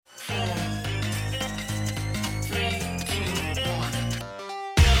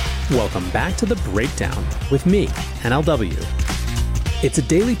Welcome back to The Breakdown with me, NLW. It's a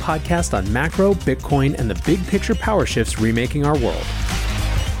daily podcast on macro, Bitcoin, and the big picture power shifts remaking our world.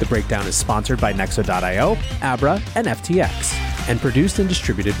 The Breakdown is sponsored by Nexo.io, Abra, and FTX, and produced and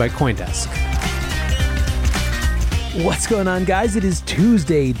distributed by CoinDesk. What's going on, guys? It is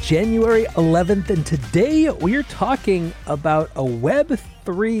Tuesday, January 11th, and today we're talking about a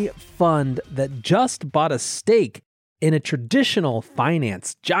Web3 fund that just bought a stake in a traditional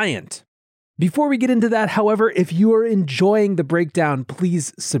finance giant. Before we get into that, however, if you are enjoying The Breakdown,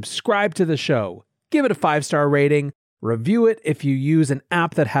 please subscribe to the show, give it a 5-star rating, review it if you use an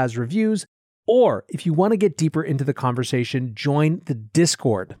app that has reviews, or if you want to get deeper into the conversation, join the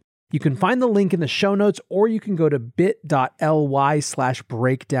Discord. You can find the link in the show notes, or you can go to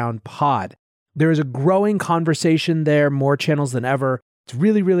bit.ly/breakdownpod. There is a growing conversation there, more channels than ever. It's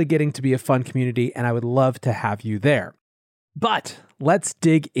really getting to be a fun community, and I would love to have you there. But let's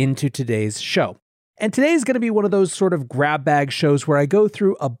dig into today's show. And today is going to be one of those sort of grab bag shows where I go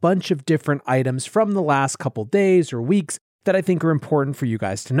through a bunch of different items from the last couple days or weeks that I think are important for you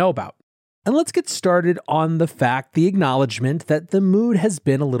guys to know about. And let's get started on the acknowledgement that the mood has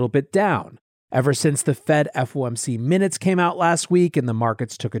been a little bit down. Ever since the Fed FOMC minutes came out last week and the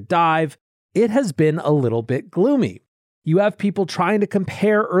markets took a dive, it has been a little bit gloomy. You have people trying to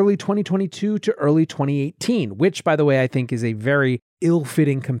compare early 2022 to early 2018, which, by the way, I think is a very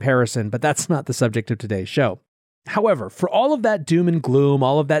ill-fitting comparison, but that's not the subject of today's show. However, for all of that doom and gloom,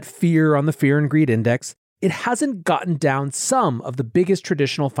 all of that fear on the Fear and Greed Index, it hasn't gotten down some of the biggest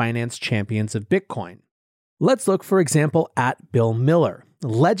traditional finance champions of Bitcoin. Let's look, for example, at Bill Miller,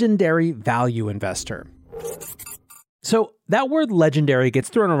 legendary value investor. So that word legendary gets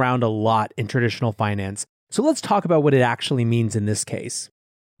thrown around a lot in traditional finance. So let's talk about what it actually means in this case.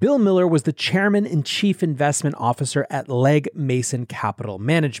 Bill Miller was the chairman and chief investment officer at Legg Mason Capital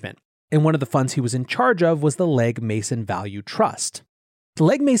Management, and one of the funds he was in charge of was the Legg Mason Value Trust. The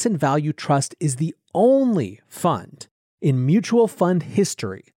Legg Mason Value Trust is the only fund in mutual fund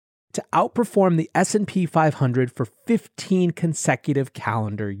history to outperform the S&P 500 for 15 consecutive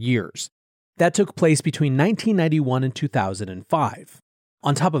calendar years. That took place between 1991 and 2005.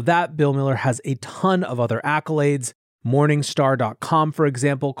 On top of that, Bill Miller has a ton of other accolades. Morningstar.com, for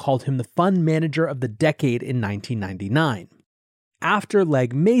example, called him the fund manager of the decade in 1999. After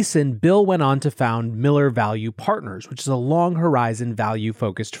Legg Mason, Bill went on to found Miller Value Partners, which is a long-horizon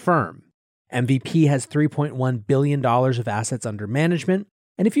value-focused firm. MVP has $3.1 billion of assets under management,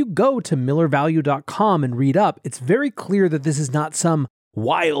 and if you go to millervalue.com and read up, it's very clear that this is not some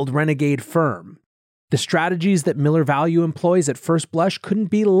wild renegade firm. The strategies that Miller Value employs at first blush couldn't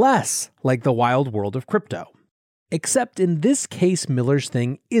be less like the wild world of crypto. Except in this case, Miller's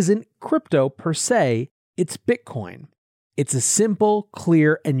thing isn't crypto per se, it's Bitcoin. It's a simple,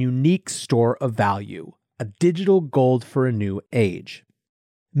 clear, and unique store of value, a digital gold for a new age.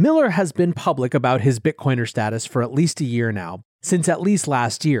 Miller has been public about his Bitcoiner status for at least a year now, since at least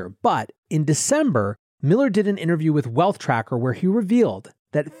last year, but in December, Miller did an interview with Wealth Tracker where he revealed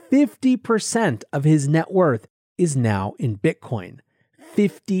that 50% of his net worth is now in Bitcoin.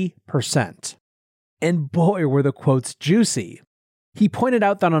 50%. And boy, were the quotes juicy. He pointed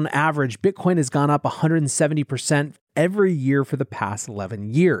out that on average, Bitcoin has gone up 170% every year for the past 11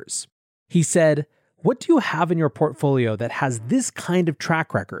 years. He said, "What do you have in your portfolio that has this kind of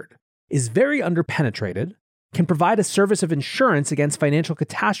track record, is very underpenetrated, can provide a service of insurance against financial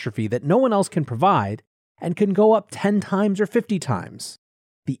catastrophe that no one else can provide, and can go up 10 times or 50 times?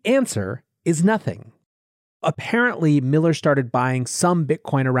 The answer is nothing." Apparently, Miller started buying some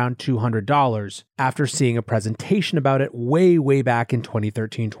Bitcoin around $200 after seeing a presentation about it way back in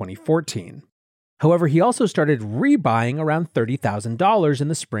 2013-2014. However, he also started rebuying around $30,000 in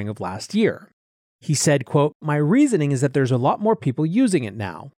the spring of last year. He said, quote, "My reasoning is that there's a lot more people using it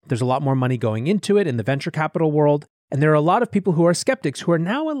now. There's a lot more money going into it in the venture capital world, and there are a lot of people who are skeptics who are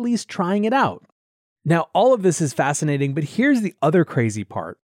now at least trying it out." Now, all of this is fascinating, but here's the other crazy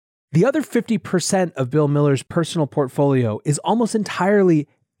part. The other 50% of Bill Miller's personal portfolio is almost entirely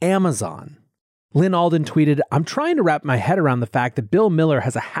Amazon. Lynn Alden tweeted, "I'm trying to wrap my head around the fact that Bill Miller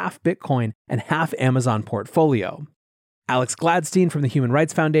has a half Bitcoin and half Amazon portfolio." Alex Gladstein from the Human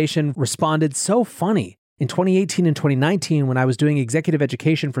Rights Foundation responded, "So funny. In 2018 and 2019, when I was doing executive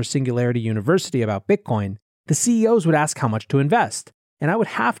education for Singularity University about Bitcoin, the CEOs would ask how much to invest. And I would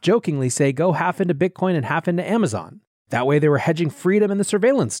half jokingly say, go half into Bitcoin and half into Amazon. That way they were hedging freedom in the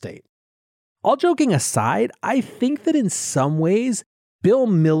surveillance state." All joking aside, I think that in some ways, Bill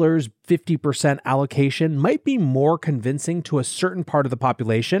Miller's 50% allocation might be more convincing to a certain part of the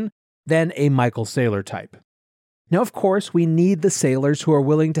population than a Michael Saylor type. Now, of course, we need the sailors who are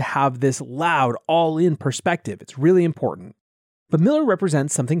willing to have this loud, all-in perspective. It's really important. But Miller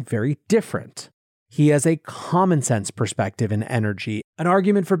represents something very different. He has a common sense perspective in energy, an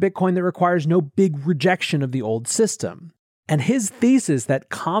argument for Bitcoin that requires no big rejection of the old system. And his thesis, that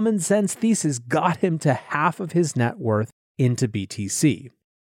common sense thesis, got him to half of his net worth into BTC.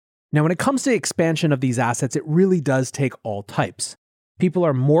 Now, when it comes to expansion of these assets, it really does take all types. People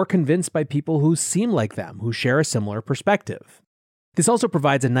are more convinced by people who seem like them, who share a similar perspective. This also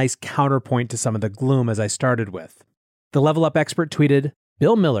provides a nice counterpoint to some of the gloom as I started with. The Level Up expert tweeted,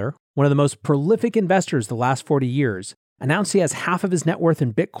 Bill Miller, one of the most prolific investors the last 40 years, announced he has half of his net worth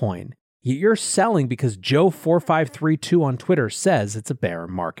in Bitcoin, yet you're selling because Joe4532 on Twitter says it's a bear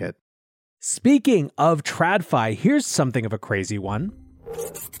market. Speaking of TradFi, here's something of a crazy one.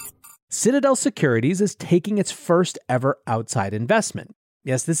 Citadel Securities is taking its first ever outside investment.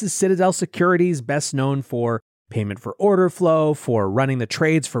 Yes, this is Citadel Securities, best known for payment for order flow, for running the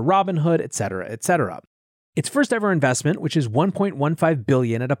trades for Robinhood, etc., etc. Its first ever investment, which is $1.15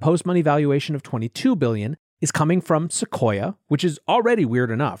 billion at a post-money valuation of $22 billion, is coming from Sequoia, which is already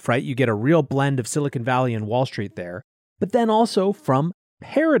weird enough, right? You get a real blend of Silicon Valley and Wall Street there, but then also from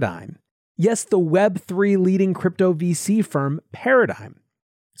Paradigm. Yes, the Web3 leading crypto VC firm Paradigm.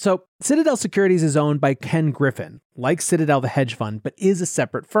 So Citadel Securities is owned by Ken Griffin, like Citadel the hedge fund, but is a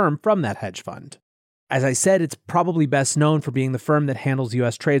separate firm from that hedge fund. As I said, it's probably best known for being the firm that handles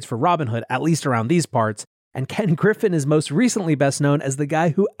US trades for Robinhood, at least around these parts, and Ken Griffin is most recently best known as the guy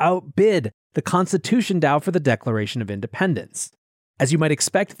who outbid the Constitution DAO for the Declaration of Independence. As you might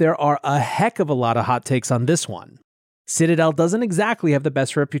expect, there are a heck of a lot of hot takes on this one. Citadel doesn't exactly have the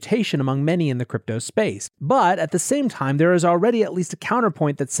best reputation among many in the crypto space, but at the same time, there is already at least a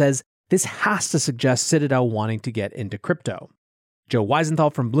counterpoint that says this has to suggest Citadel wanting to get into crypto. Joe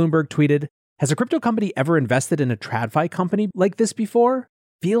Weisenthal from Bloomberg tweeted, "Has a crypto company ever invested in a TradFi company like this before?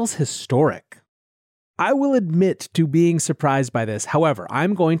 Feels historic." I will admit to being surprised by this. However,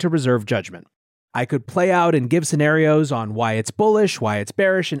 I'm going to reserve judgment. I could play out and give scenarios on why it's bullish, why it's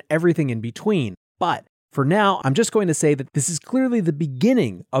bearish, and everything in between. But for now, I'm just going to say that this is clearly the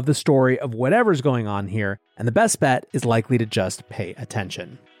beginning of the story of whatever's going on here, and the best bet is likely to just pay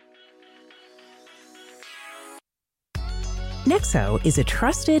attention. Nexo is a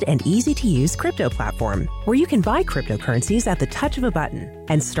trusted and easy-to-use crypto platform where you can buy cryptocurrencies at the touch of a button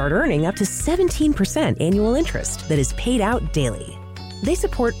and start earning up to 17% annual interest that is paid out daily. They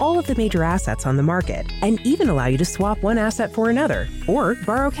support all of the major assets on the market and even allow you to swap one asset for another or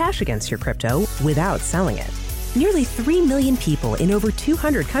borrow cash against your crypto without selling it. Nearly 3 million people in over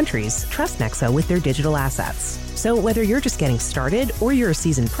 200 countries trust Nexo with their digital assets. So whether you're just getting started or you're a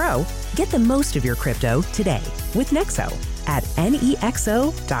seasoned pro, get the most of your crypto today with Nexo at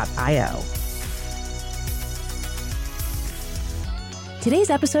nexo.io. Today's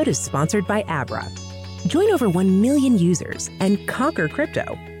episode is sponsored by Abra. Join over 1 million users and conquer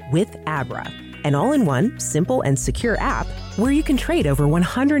crypto with Abra, an all-in-one, simple and secure app where you can trade over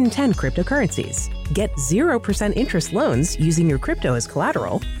 110 cryptocurrencies, get 0% interest loans using your crypto as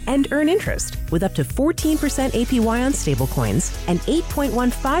collateral, and earn interest with up to 14% APY on stablecoins and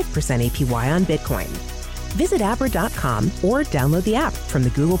 8.15% APY on Bitcoin. Visit Abra.com or download the app from the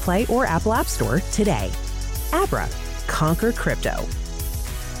Google Play or Apple App Store today. Abra, conquer crypto.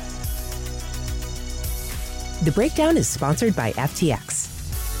 The Breakdown is sponsored by FTX.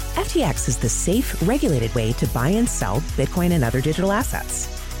 FTX is the safe, regulated way to buy and sell Bitcoin and other digital assets.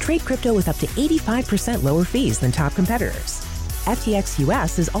 Trade crypto with up to 85% lower fees than top competitors. FTX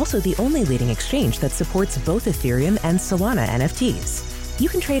US is also the only leading exchange that supports both Ethereum and Solana NFTs. You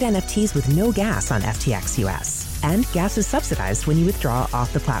can trade NFTs with no gas on FTX US, and gas is subsidized when you withdraw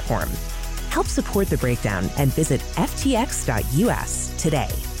off the platform. Help support The Breakdown and visit ftx.us today.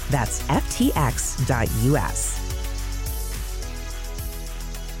 That's ftx.us.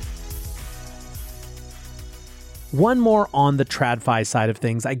 One more on the TradFi side of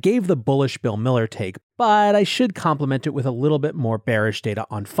things. I gave the bullish Bill Miller take, but I should complement it with a little bit more bearish data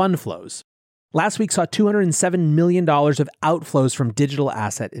on fund flows. Last week saw $207 million of outflows from digital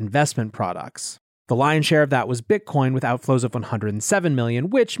asset investment products. The lion's share of that was Bitcoin with outflows of $107 million,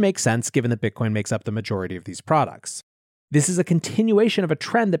 which makes sense given that Bitcoin makes up the majority of these products. This is a continuation of a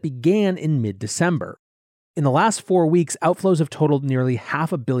trend that began in mid-December. In the last 4 weeks, outflows have totaled nearly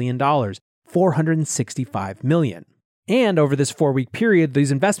 $500 million, $465 million. And over this 4-week period,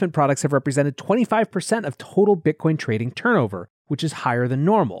 these investment products have represented 25% of total Bitcoin trading turnover, which is higher than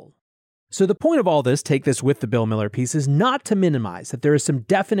normal. So the point of all this, take this with the Bill Miller piece, is not to minimize that there is some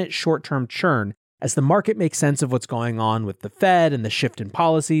definite short-term churn as the market makes sense of what's going on with the Fed and the shift in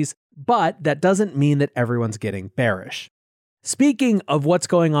policies, but that doesn't mean that everyone's getting bearish. Speaking of what's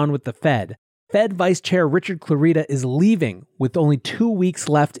going on with the Fed Vice Chair Richard Clarida is leaving with only 2 weeks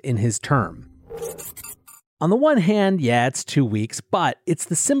left in his term. On the one hand, yeah, it's 2 weeks, but it's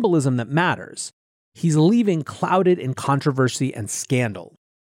the symbolism that matters. He's leaving clouded in controversy and scandal.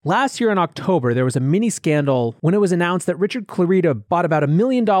 Last year in October, there was a mini scandal when it was announced that Richard Clarida bought about $1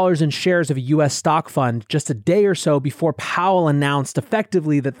 million in shares of a U.S. stock fund just a day or so before Powell announced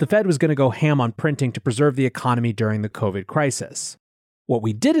effectively that the Fed was going to go ham on printing to preserve the economy during the COVID crisis. What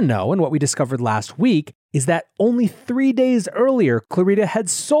we didn't know, and what we discovered last week, is that only 3 days earlier, Clarida had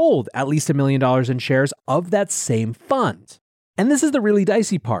sold at least $1 million in shares of that same fund. And this is the really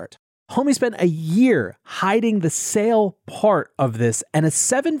dicey part. Homie spent a year hiding the sale part of this, and a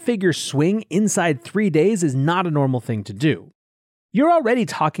 7-figure swing inside 3 days is not a normal thing to do. You're already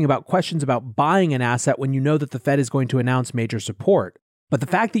talking about questions about buying an asset when you know that the Fed is going to announce major support. But the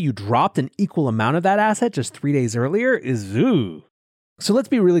fact that you dropped an equal amount of that asset just 3 days earlier is ooh. So let's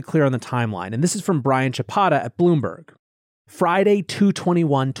be really clear on the timeline, and this is from Brian Chapata at Bloomberg. Friday,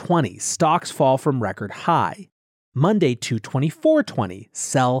 2/21/20, stocks fall from record high. Monday, 2/24/20,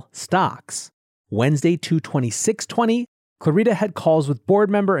 sell stocks. Wednesday, 2/26/20, Clarida had calls with board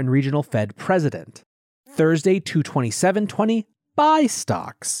member and regional Fed president. Thursday, 2/27/20, buy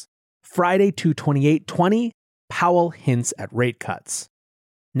stocks. Friday, 2/28/20, Powell hints at rate cuts.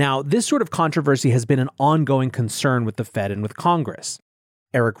 Now, this sort of controversy has been an ongoing concern with the Fed and with Congress.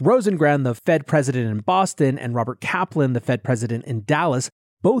 Eric Rosengren, the Fed president in Boston, and Robert Kaplan, the Fed president in Dallas,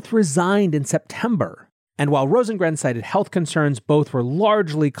 both resigned in September. And while Rosengren cited health concerns, both were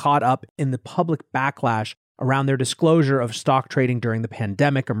largely caught up in the public backlash around their disclosure of stock trading during the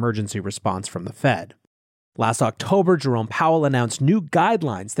pandemic emergency response from the Fed. Last October, Jerome Powell announced new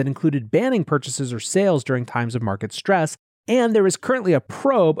guidelines that included banning purchases or sales during times of market stress, and there is currently a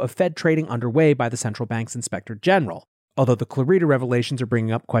probe of Fed trading underway by the central bank's inspector general, although the Clarida revelations are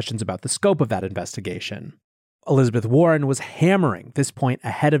bringing up questions about the scope of that investigation. Elizabeth Warren was hammering this point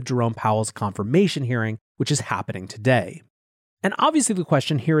ahead of Jerome Powell's confirmation hearing, which is happening today. And obviously the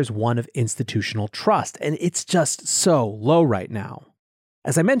question here is one of institutional trust, and it's just so low right now.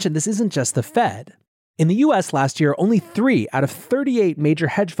 As I mentioned, this isn't just the Fed. In the US last year, only 3 out of 38 major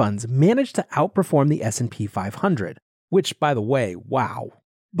hedge funds managed to outperform the S&P 500, which, by the way, wow.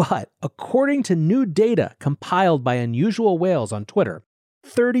 But according to new data compiled by Unusual Whales on Twitter,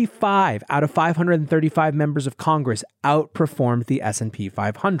 35 out of 535 members of Congress outperformed the S&P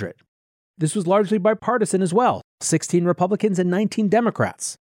 500. This was largely bipartisan as well, 16 Republicans and 19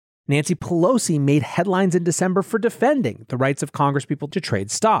 Democrats. Nancy Pelosi made headlines in December for defending the rights of Congresspeople to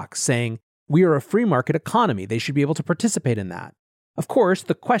trade stocks, saying, "We are a free market economy. They should be able to participate in that." Of course,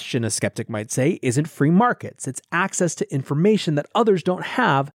 the question, a skeptic might say, isn't free markets. It's access to information that others don't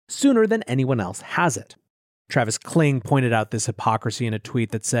have sooner than anyone else has it. Travis Kling pointed out this hypocrisy in a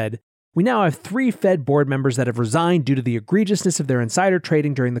tweet that said, "We now have 3 Fed board members that have resigned due to the egregiousness of their insider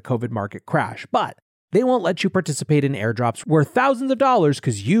trading during the COVID market crash, but they won't let you participate in airdrops worth thousands of dollars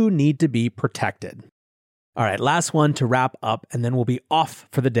because you need to be protected." All right, last one to wrap up, and then we'll be off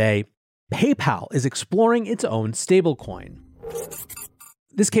for the day. PayPal is exploring its own stablecoin.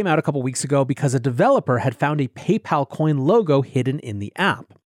 This came out a couple weeks ago because a developer had found a PayPal coin logo hidden in the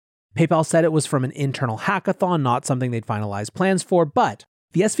app. PayPal said it was from an internal hackathon, not something they'd finalized plans for, but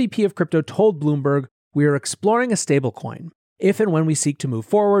the SVP of crypto told Bloomberg, "We are exploring a stablecoin. If and when we seek to move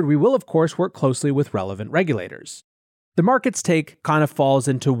forward, we will of course work closely with relevant regulators." The market's take kind of falls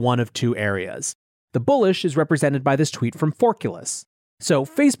into one of 2 areas. The bullish is represented by this tweet from Forculus. So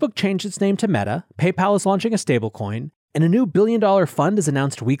Facebook changed its name to Meta, PayPal is launching a stablecoin, and a new billion-dollar fund is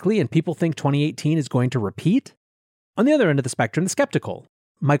announced weekly, and people think 2018 is going to repeat? On the other end of the spectrum, the skeptical.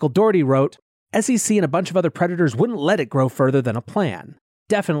 Michael Doherty wrote, "SEC and a bunch of other predators wouldn't let it grow further than a plan.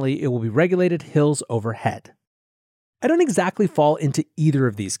 Definitely, it will be regulated hills overhead." I don't exactly fall into either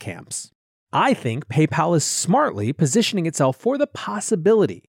of these camps. I think PayPal is smartly positioning itself for the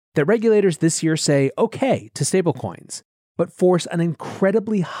possibility that regulators this year say okay to stablecoins, but force an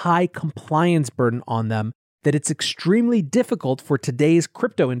incredibly high compliance burden on them that it's extremely difficult for today's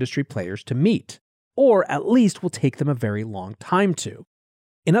crypto industry players to meet, or at least will take them a very long time to.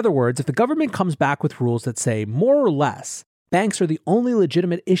 In other words, if the government comes back with rules that say, more or less, banks are the only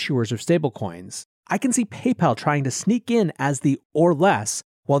legitimate issuers of stablecoins, I can see PayPal trying to sneak in as the or less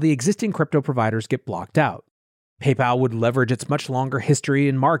while the existing crypto providers get blocked out. PayPal would leverage its much longer history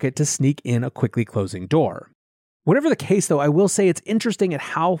in market to sneak in a quickly closing door. Whatever the case, though, I will say it's interesting at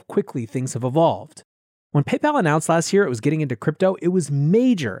how quickly things have evolved. When PayPal announced last year it was getting into crypto, it was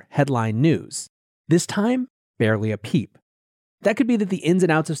major headline news. This time, barely a peep. That could be that the ins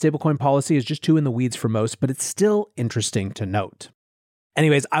and outs of stablecoin policy is just too in the weeds for most, but it's still interesting to note.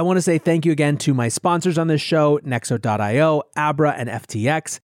 Anyways, I want to say thank you again to my sponsors on this show, Nexo.io, Abra, and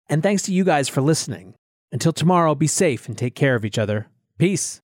FTX, and thanks to you guys for listening. Until tomorrow, be safe and take care of each other. Peace.